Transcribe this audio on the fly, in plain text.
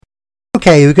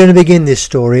Okay, we're going to begin this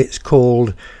story. It's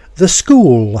called The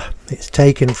School. It's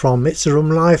taken from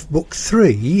Mitzerum Life, Book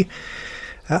 3,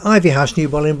 Ivy House, New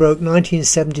Bolingbroke,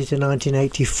 1970 to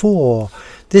 1984.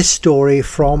 This story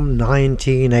from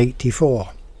 1984.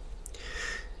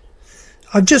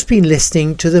 I've just been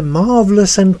listening to the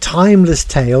marvellous and timeless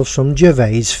tales from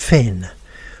Gervase Finn,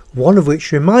 one of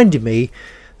which reminded me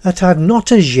that I've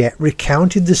not as yet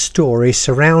recounted the story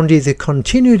surrounding the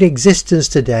continued existence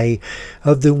today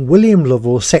of the William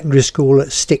Lovell Secondary School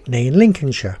at Stickney in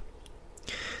Lincolnshire.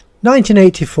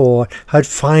 1984 had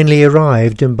finally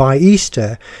arrived, and by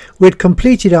Easter we had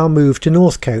completed our move to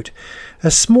Northcote,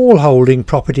 a small holding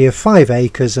property of 5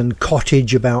 acres and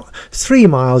cottage about 3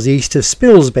 miles east of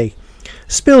Spilsby,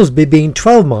 Spilsby being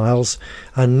 12 miles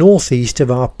and north east of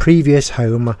our previous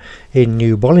home in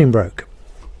New Bolingbroke.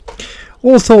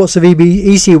 All thoughts of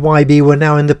ECYB were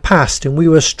now in the past, and we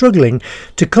were struggling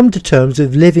to come to terms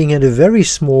with living in a very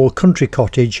small country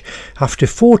cottage after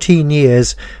 14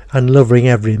 years and loving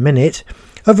every minute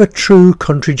of a true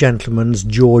country gentleman's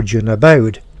Georgian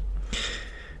abode.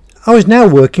 I was now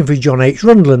working for John H.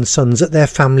 Rundle & Sons at their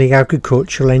family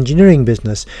agricultural engineering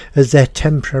business as their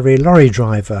temporary lorry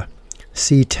driver.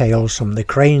 See Tales from the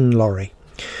Crane Lorry.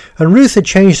 And Ruth had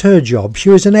changed her job. She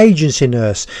was an agency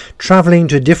nurse, travelling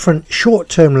to different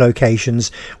short-term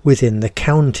locations within the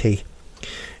county.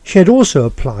 She had also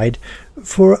applied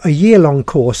for a year-long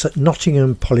course at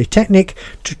Nottingham Polytechnic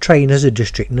to train as a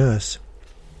district nurse.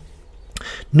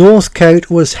 Northcote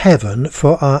was heaven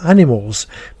for our animals,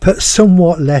 but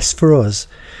somewhat less for us.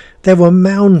 There were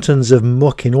mountains of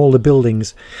muck in all the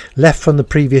buildings, left from the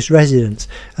previous residents,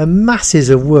 and masses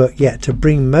of work yet to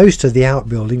bring most of the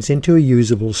outbuildings into a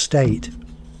usable state.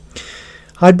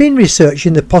 I'd been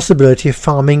researching the possibility of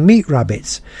farming meat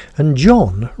rabbits, and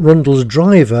John, Rundle's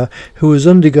driver, who was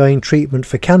undergoing treatment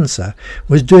for cancer,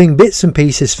 was doing bits and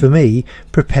pieces for me,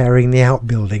 preparing the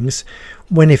outbuildings,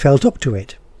 when he felt up to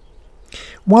it.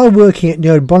 While working at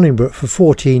New Bolingbroke for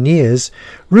 14 years,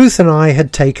 Ruth and I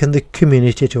had taken the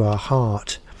community to our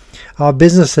heart. Our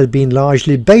business had been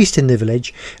largely based in the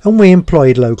village, and we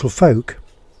employed local folk.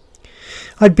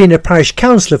 I'd been a parish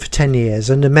councillor for 10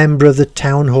 years and a member of the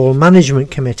Town Hall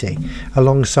Management Committee,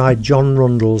 alongside John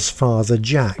Rundle's father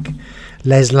Jack,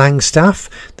 Les Langstaff,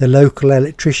 the local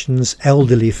electrician's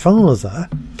elderly father,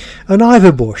 and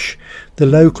Ivor Bush, the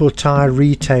local tyre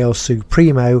retail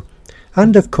supremo,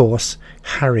 and of course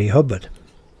Harry Hubbard.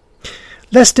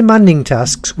 Less demanding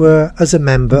tasks were as a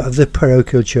member of the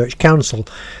parochial church council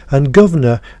and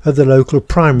governor of the local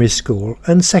primary school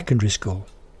and secondary school.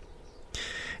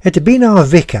 It had been our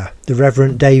vicar, the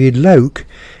Reverend David Loke,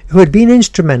 who had been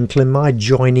instrumental in my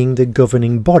joining the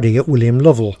governing body at William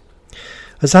Lovell.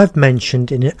 As I've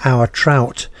mentioned in Our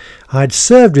Trout, I had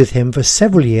served with him for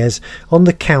several years on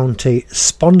the county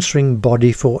sponsoring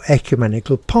body for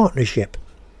ecumenical partnership.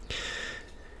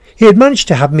 He had managed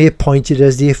to have me appointed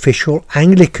as the official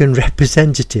Anglican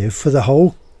representative for the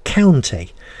whole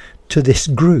county to this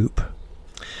group.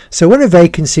 So when a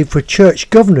vacancy for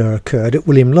church governor occurred at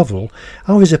William Lovell,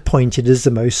 I was appointed as the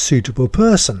most suitable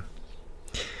person.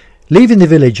 Leaving the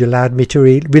village allowed me to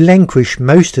relinquish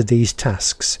most of these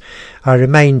tasks. I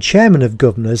remained chairman of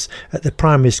governors at the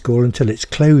primary school until its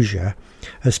closure,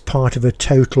 as part of a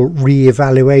total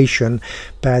re-evaluation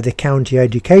by the county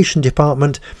education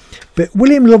department, but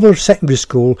William Lovell Secondary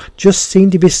School just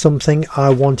seemed to be something I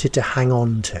wanted to hang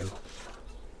on to.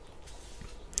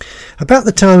 About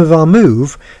the time of our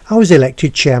move, I was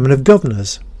elected chairman of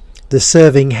governors. The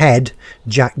serving head,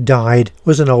 Jack Died,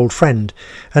 was an old friend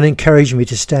and encouraged me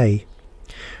to stay.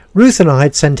 Ruth and I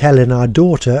had sent Helen, our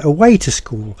daughter, away to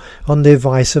school on the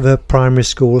advice of her primary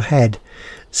school head,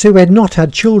 so we had not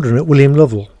had children at William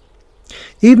Lovell.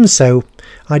 Even so,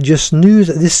 I just knew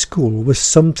that this school was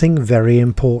something very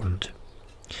important.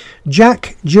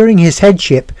 Jack, during his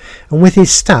headship and with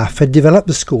his staff, had developed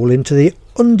the school into the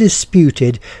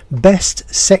undisputed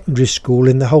best secondary school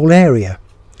in the whole area.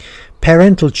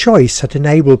 Parental choice had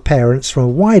enabled parents from a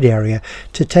wide area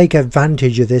to take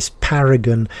advantage of this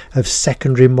paragon of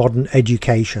secondary modern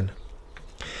education.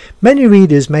 Many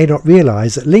readers may not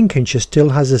realise that Lincolnshire still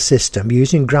has a system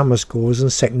using grammar schools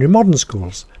and secondary modern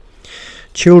schools.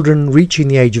 Children reaching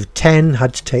the age of 10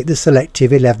 had to take the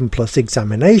selective 11+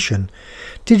 examination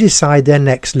to decide their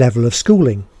next level of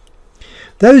schooling.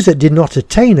 Those that did not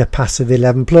attain a pass of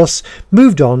 11+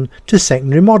 moved on to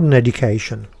secondary modern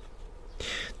education.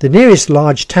 The nearest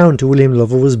large town to William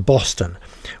Lovell was Boston,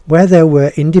 where there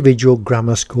were individual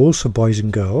grammar schools for boys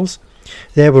and girls.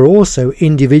 There were also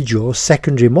individual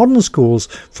secondary modern schools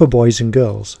for boys and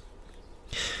girls.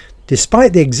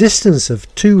 Despite the existence of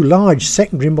 2 large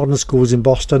secondary modern schools in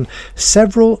Boston,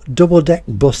 several double-deck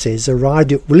buses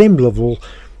arrived at William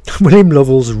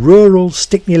Lovell's rural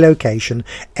Stickney location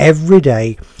every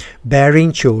day,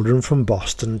 bearing children from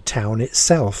Boston town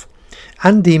itself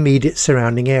and the immediate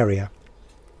surrounding area.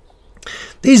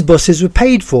 These buses were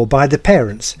paid for by the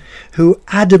parents, who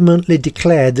adamantly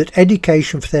declared that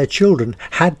education for their children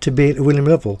had to be at William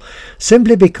Lovell,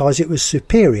 simply because it was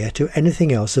superior to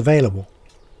anything else available.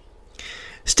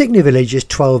 Stickney Village is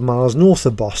 12 miles north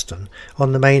of Boston,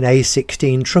 on the main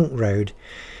A16 trunk road.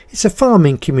 It's a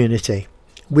farming community,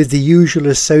 with the usual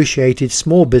associated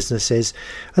small businesses,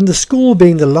 and the school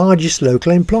being the largest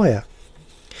local employer.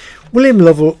 William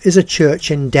Lovell is a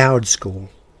church-endowed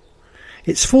school.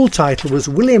 Its full title was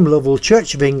William Lovell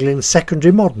Church of England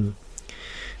Secondary Modern.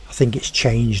 I think it's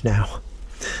changed now.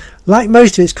 Like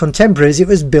most of its contemporaries, it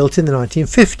was built in the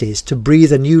 1950s to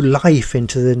breathe a new life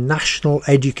into the national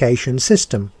education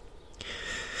system.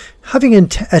 Having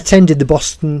attended the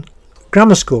Boston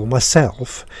Grammar School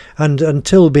myself, and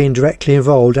until being directly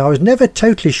involved, I was never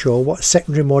totally sure what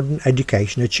secondary modern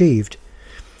education achieved.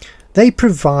 They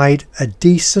provide a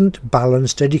decent,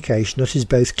 balanced education that is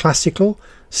both classical,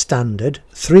 standard,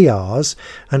 3 R's,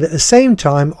 and at the same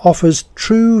time offers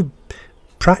true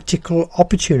practical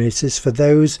opportunities for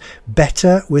those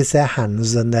better with their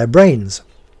hands than their brains.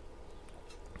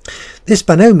 This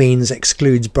by no means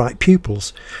excludes bright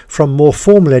pupils from more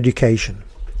formal education,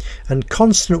 and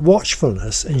constant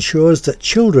watchfulness ensures that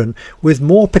children with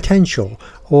more potential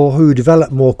or who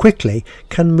develop more quickly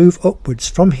can move upwards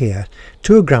from here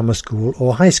to a grammar school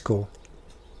or high school.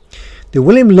 The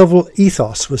William Lovell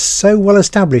ethos was so well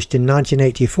established in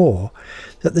 1984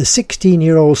 that the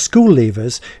 16-year-old school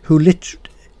leavers who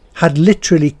had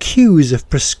literally queues of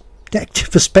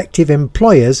prospective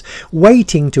employers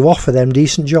waiting to offer them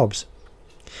decent jobs.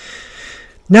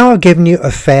 Now I've given you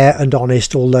a fair and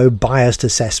honest, although biased,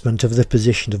 assessment of the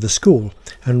position of the school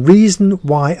and reason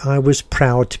why I was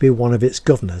proud to be one of its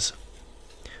governors.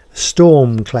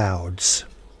 Storm clouds.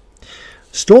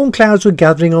 Storm clouds were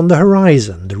gathering on the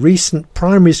horizon. The recent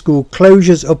primary school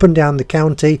closures up and down the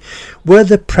county were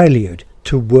the prelude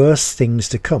to worse things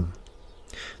to come.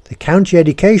 The county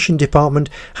education department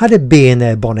had a bee in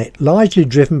their bonnet, largely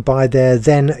driven by their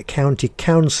then county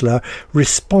councillor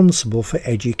responsible for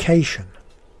education.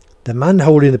 The man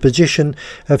holding the position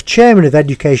of chairman of the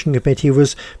Education Committee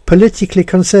was politically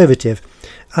conservative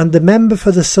and the member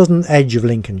for the southern edge of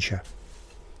Lincolnshire.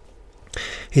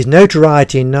 His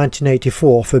notoriety in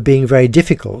 1984 for being very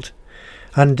difficult,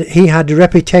 and he had a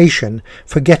reputation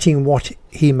for getting what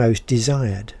he most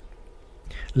desired.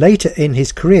 Later in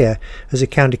his career as a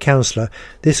county councillor,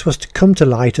 this was to come to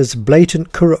light as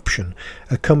blatant corruption,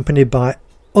 accompanied by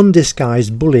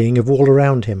undisguised bullying of all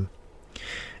around him.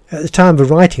 At the time of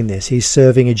writing this, he's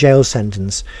serving a jail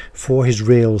sentence for his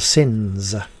real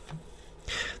sins.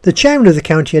 The chairman of the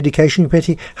County Education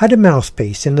Committee had a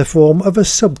mouthpiece in the form of a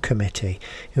subcommittee.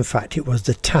 In fact, it was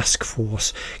the task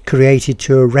force created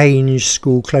to arrange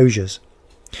school closures.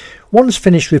 Once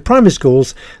finished with primary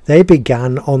schools, they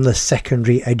began on the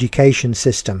secondary education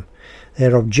system.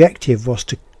 Their objective was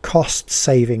to cost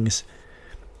savings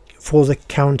for the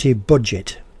county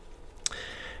budget.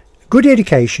 Good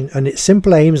education and its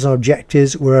simple aims and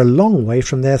objectives were a long way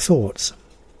from their thoughts.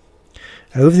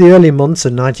 Over the early months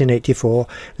of 1984,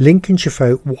 Lincolnshire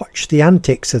folk watched the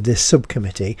antics of this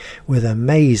subcommittee with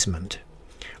amazement.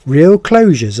 Real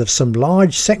closures of some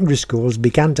large secondary schools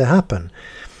began to happen,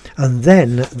 and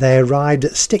then they arrived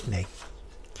at Stickney.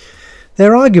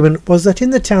 Their argument was that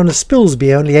in the town of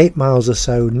Spilsby, only 8 miles or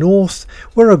so north,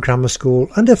 were a grammar school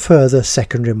and a further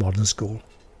secondary modern school.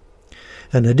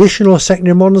 An additional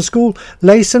secondary modern school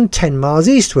lay some 10 miles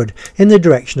eastward in the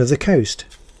direction of the coast.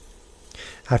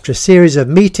 After a series of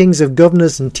meetings of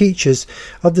governors and teachers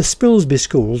of the Spilsby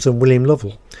schools and William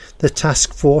Lovell, the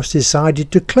task force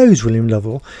decided to close William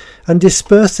Lovell and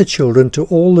disperse the children to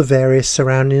all the various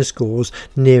surrounding schools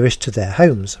nearest to their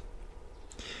homes.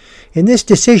 In this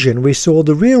decision we saw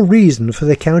the real reason for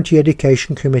the County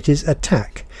Education Committee's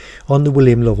attack on the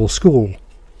William Lovell School.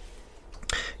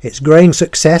 Its growing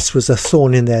success was a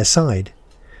thorn in their side.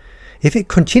 If it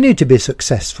continued to be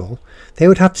successful, they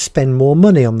would have to spend more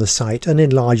money on the site and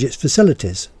enlarge its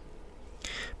facilities.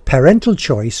 Parental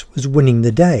choice was winning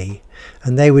the day,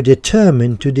 and they were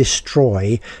determined to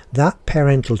destroy that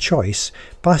parental choice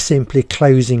by simply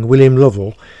closing William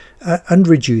Lovell and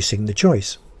reducing the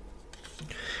choice.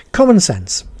 Common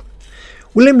sense.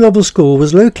 William Lovell School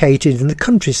was located in the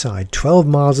countryside, 12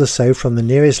 miles or so from the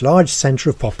nearest large centre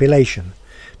of population.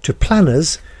 To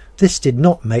planners, this did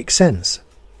not make sense.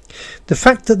 The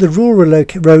fact that the rural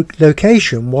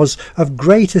location was of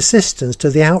great assistance to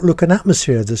the outlook and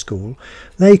atmosphere of the school,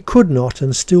 they could not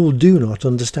and still do not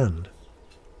understand.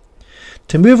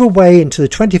 To move away into the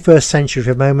 21st century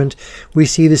for a moment, we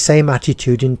see the same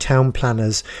attitude in town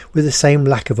planners with the same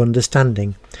lack of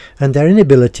understanding and their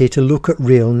inability to look at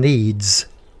real needs.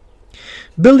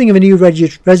 Building of a new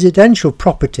residential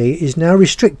property is now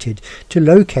restricted to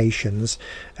locations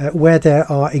where there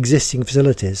are existing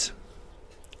facilities.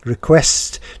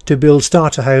 Requests to build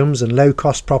starter homes and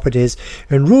low-cost properties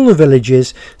in rural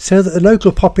villages so that the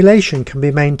local population can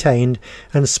be maintained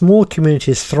and small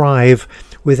communities thrive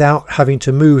without having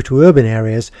to move to urban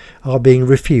areas are being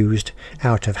refused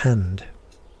out of hand.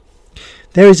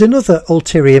 There is another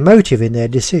ulterior motive in their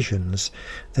decisions.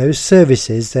 Those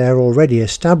services they are already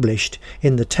established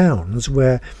in the towns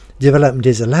where development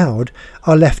is allowed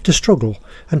are left to struggle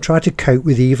and try to cope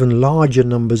with even larger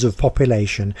numbers of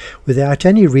population without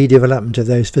any redevelopment of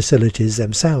those facilities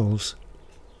themselves.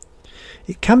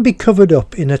 It can be covered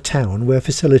up in a town where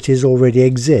facilities already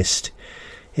exist.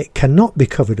 It cannot be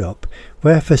covered up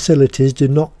where facilities do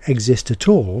not exist at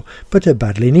all but are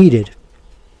badly needed.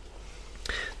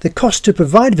 The cost to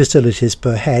provide facilities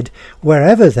per head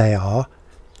wherever they are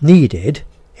needed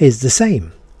is the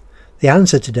same. The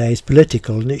answer today is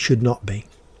political, and it should not be.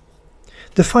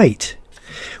 The fight.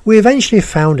 We eventually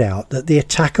found out that the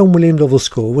attack on William Lovell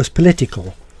School was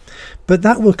political, but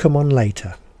that will come on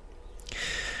later.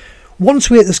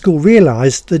 Once we at the school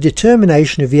realised the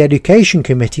determination of the Education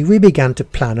Committee, we began to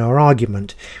plan our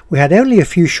argument. We had only a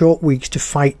few short weeks to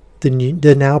fight the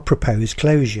now proposed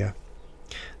closure.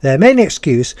 Their main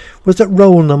excuse was that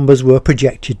roll numbers were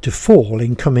projected to fall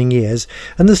in coming years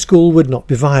and the school would not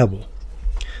be viable.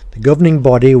 The governing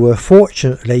body were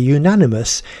fortunately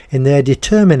unanimous in their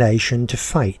determination to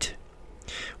fight.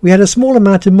 We had a small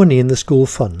amount of money in the school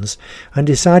funds and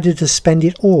decided to spend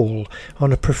it all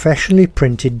on a professionally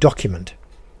printed document,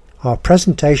 our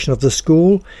presentation of the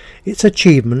school, its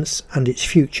achievements and its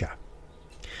future.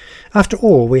 After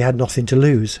all, we had nothing to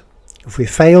lose. If we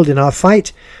failed in our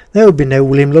fight, there would be no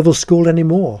William Lovell School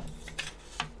anymore.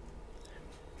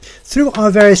 Through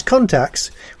our various contacts,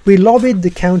 we lobbied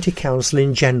the county council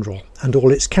in general and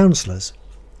all its councillors.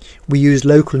 We used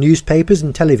local newspapers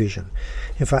and television,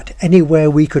 in fact anywhere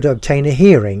we could obtain a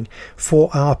hearing for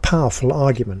our powerful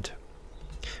argument.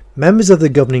 Members of the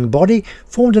governing body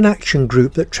formed an action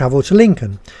group that travelled to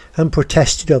Lincoln and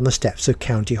protested on the steps of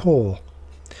County Hall.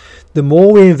 The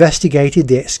more we investigated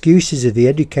the excuses of the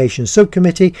Education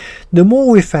Subcommittee, the more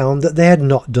we found that they had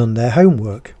not done their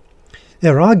homework.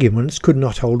 Their arguments could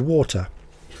not hold water.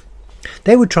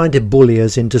 They were trying to bully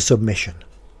us into submission.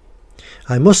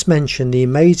 I must mention the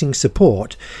amazing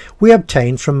support we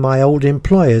obtained from my old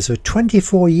employers of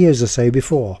 24 years or so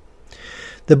before.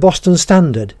 The Boston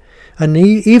Standard, and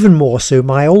even more so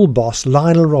my old boss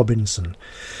Lionel Robinson,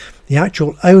 the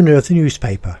actual owner of the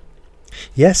newspaper.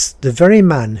 Yes, the very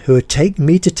man who had taken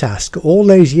me to task all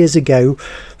those years ago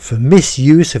for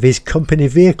misuse of his company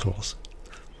vehicles.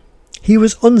 He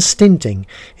was unstinting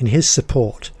in his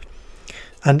support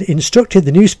and instructed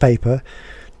the newspaper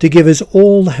to give us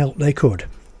all the help they could.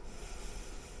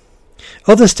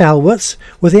 Other stalwarts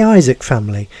were the Isaac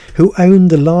family, who owned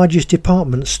the largest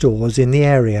department stores in the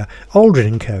area,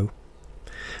 Aldrin & Co.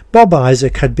 Bob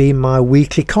Isaac had been my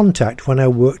weekly contact when I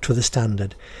worked for the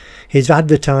Standard. His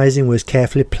advertising was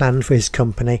carefully planned for his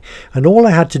company, and all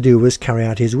I had to do was carry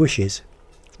out his wishes.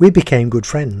 We became good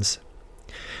friends.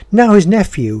 Now his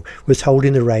nephew was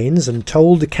holding the reins and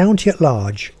told the county at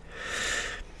large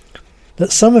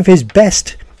that some of his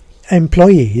best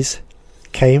employees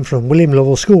came from William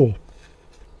Lovell School.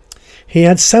 He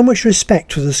had so much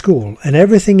respect for the school and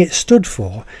everything it stood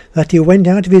for that he went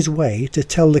out of his way to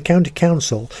tell the county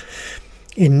council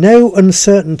in no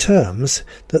uncertain terms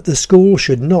that the school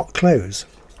should not close.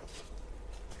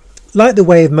 Like the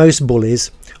way of most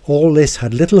bullies, all this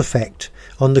had little effect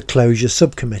on the closure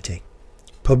subcommittee.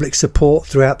 Public support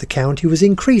throughout the county was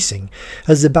increasing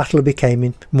as the battle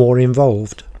became more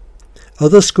involved.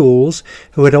 Other schools,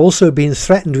 who had also been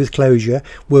threatened with closure,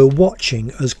 were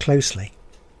watching us closely.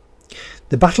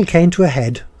 The battle came to a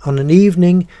head on an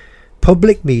evening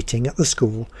public meeting at the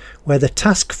school where the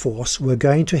task force were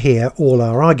going to hear all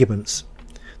our arguments.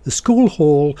 The school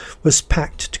hall was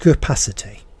packed to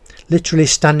capacity, literally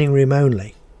standing room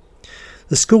only.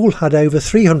 The school had over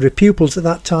 300 pupils at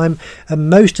that time and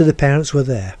most of the parents were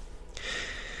there.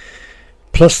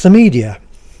 Plus the media,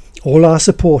 all our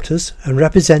supporters and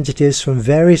representatives from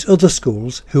various other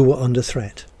schools who were under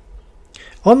threat.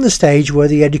 On the stage were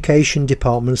the Education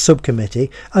Department Subcommittee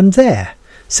and there,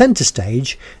 Centre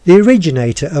stage, the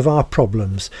originator of our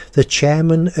problems, the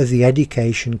chairman of the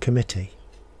Education Committee.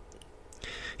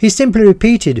 He simply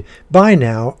repeated, by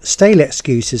now, stale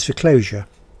excuses for closure.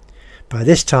 By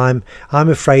this time, I'm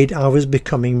afraid I was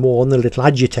becoming more than a little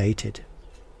agitated.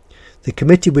 The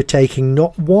committee were taking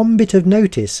not one bit of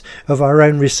notice of our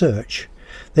own research.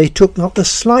 They took not the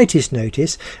slightest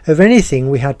notice of anything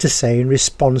we had to say in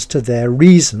response to their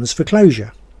reasons for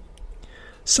closure.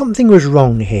 Something was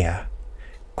wrong here.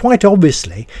 Quite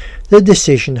obviously, the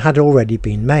decision had already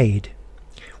been made.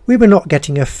 We were not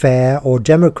getting a fair or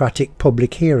democratic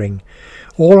public hearing.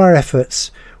 All our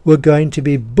efforts were going to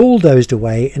be bulldozed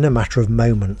away in a matter of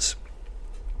moments.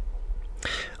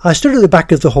 I stood at the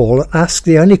back of the hall and asked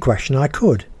the only question I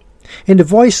could. In a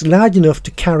voice loud enough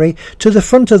to carry to the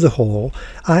front of the hall,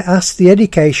 I asked the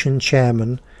education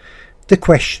chairman the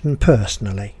question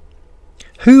personally.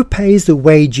 Who pays the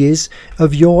wages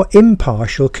of your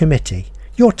impartial committee,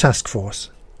 your task force?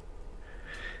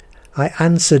 I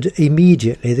answered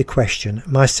immediately the question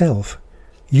myself.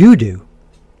 You do.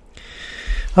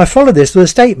 I followed this with a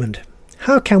statement.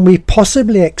 How can we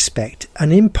possibly expect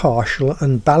an impartial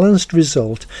and balanced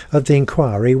result of the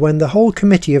inquiry when the whole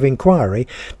committee of inquiry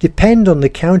depend on the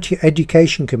County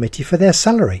Education Committee for their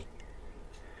salary?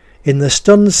 In the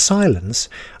stunned silence,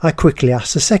 I quickly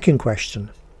asked the second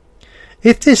question.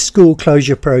 If this school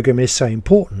closure programme is so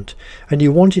important, and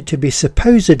you want it to be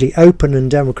supposedly open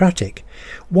and democratic,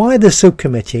 why the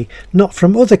subcommittee not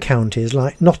from other counties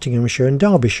like Nottinghamshire and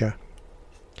Derbyshire?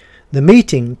 The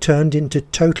meeting turned into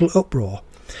total uproar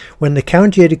when the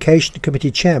County Education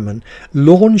Committee chairman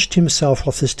launched himself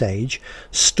off the stage,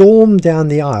 stormed down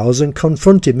the aisles and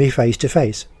confronted me face to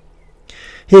face.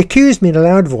 He accused me in a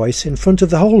loud voice in front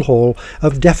of the whole hall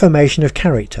of defamation of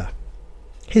character.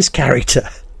 His character.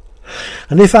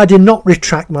 And if I did not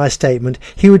retract my statement,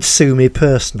 he would sue me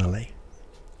personally.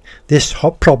 This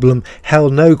hot problem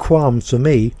held no qualms for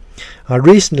me. I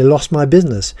recently lost my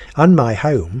business and my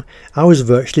home. I was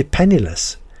virtually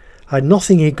penniless. I had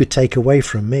nothing he could take away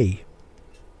from me.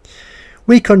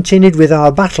 We continued with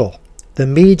our battle. The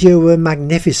media were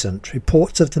magnificent.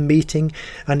 Reports of the meeting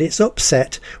and its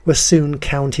upset were soon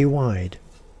county-wide.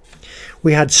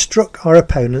 We had struck our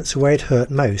opponents where it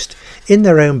hurt most, in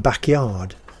their own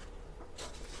backyard.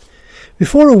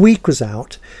 Before a week was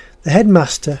out, the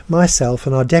headmaster, myself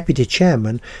and our deputy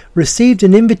chairman received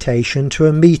an invitation to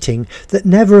a meeting that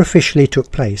never officially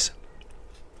took place.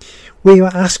 We were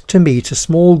asked to meet a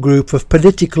small group of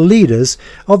political leaders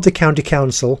of the county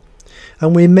council,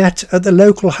 and we met at the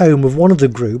local home of one of the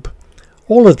group,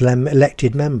 all of them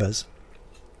elected members.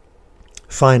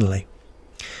 Finally,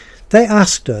 they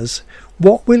asked us,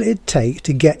 what will it take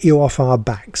to get you off our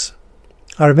backs?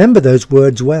 I remember those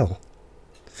words well.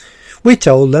 We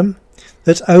told them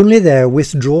that only their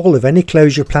withdrawal of any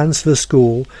closure plans for the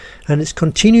school and its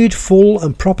continued full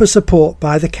and proper support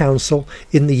by the council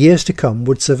in the years to come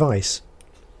would suffice.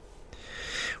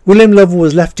 William Lovell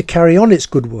was left to carry on its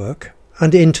good work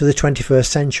and into the 21st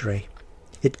century.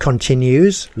 It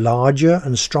continues, larger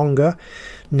and stronger,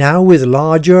 now with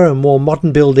larger and more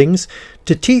modern buildings,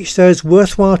 to teach those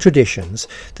worthwhile traditions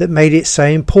that made it so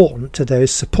important to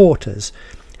those supporters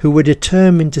who were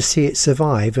determined to see it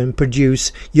survive and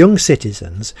produce young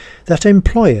citizens that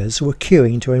employers were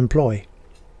queuing to employ.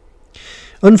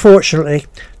 Unfortunately,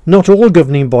 not all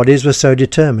governing bodies were so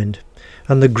determined,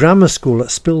 and the grammar school at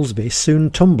Spilsby soon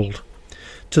tumbled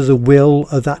to the will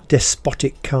of that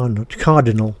despotic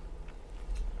cardinal.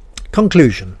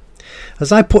 Conclusion.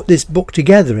 As I put this book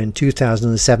together in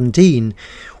 2017,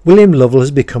 William Lovell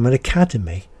has become an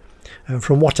academy, and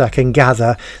from what I can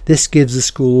gather, this gives the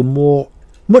school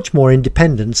much more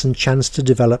independence and chance to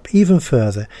develop even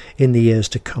further in the years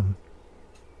to come.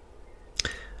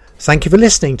 Thank you for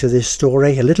listening to this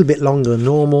story, a little bit longer than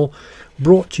normal,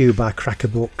 brought to you by Cracker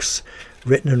Books,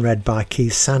 written and read by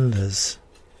Keith Sanders.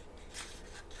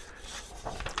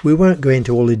 We won't go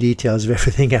into all the details of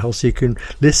everything else. You can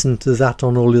listen to that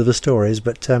on all the other stories,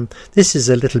 but this is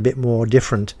a little bit more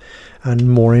different and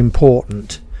more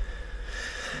important.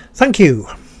 Thank you.